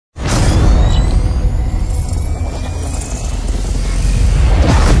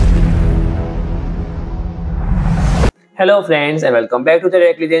Hello friends and welcome back to the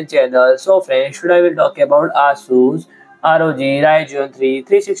ROG Ryujin channel. So friends, today I will talk about ASUS ROG Ryujin III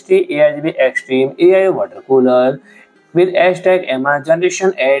 360 ARGB Extreme AIO water cooler with Asetek Emma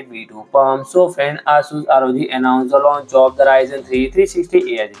Generation 8 V2 pump. So friends, ASUS ROG announced the launch of the Ryujin III 360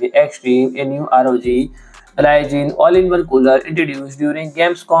 ARGB Extreme, a new ROG Ryujin all-in-one cooler introduced during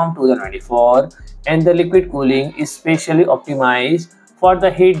Gamescom 2024, and the liquid cooling is specially optimized for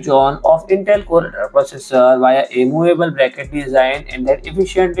the heat zone of Intel Core processor via a movable bracket design and that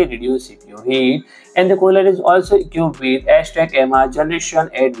efficiently reduces CPU heat. And the cooler is also equipped with Asetek Emma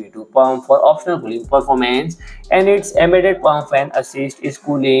Generation 8 V2 pump for optional cooling performance, and its embedded pump fan assist is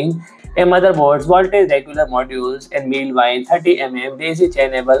cooling a motherboard's voltage regular modules, and meanwhile 30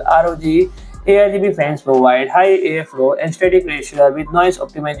 daisy-chainable ROG ARGB fans provide high airflow and static ratio with noise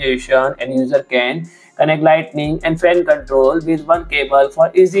optimization, and user can connect lightning and fan control with one cable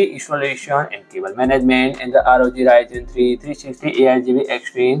for easy installation and cable management. And the ROG Ryujin III 360 ARGB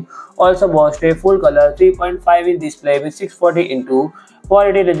Extreme also boasts a full color 3.5-inch display with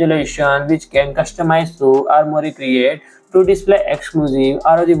 640x480 resolution, which can customize through Armoury Crate to display exclusive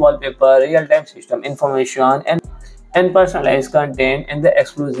ROG wallpaper, real-time system information, and personalized content. And the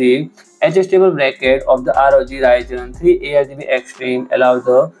exclusive adjustable bracket of the ROG Ryujin III ARGB Extreme allows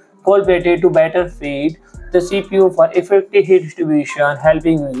the cold plate to better feed the CPU for effective heat distribution,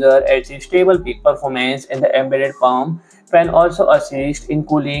 helping users achieve stable peak performance. And the embedded pump fan also assists in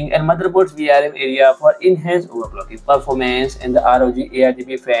cooling and motherboard's VRM area for enhanced overclocking performance. And the ROG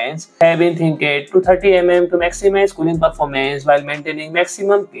ARGB fans have been thinned to 30 to maximize cooling performance while maintaining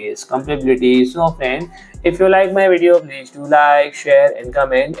maximum case compatibility. So friends, if you like my video, please do like, share and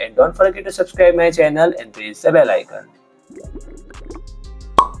comment, and don't forget to subscribe my channel and press the bell icon.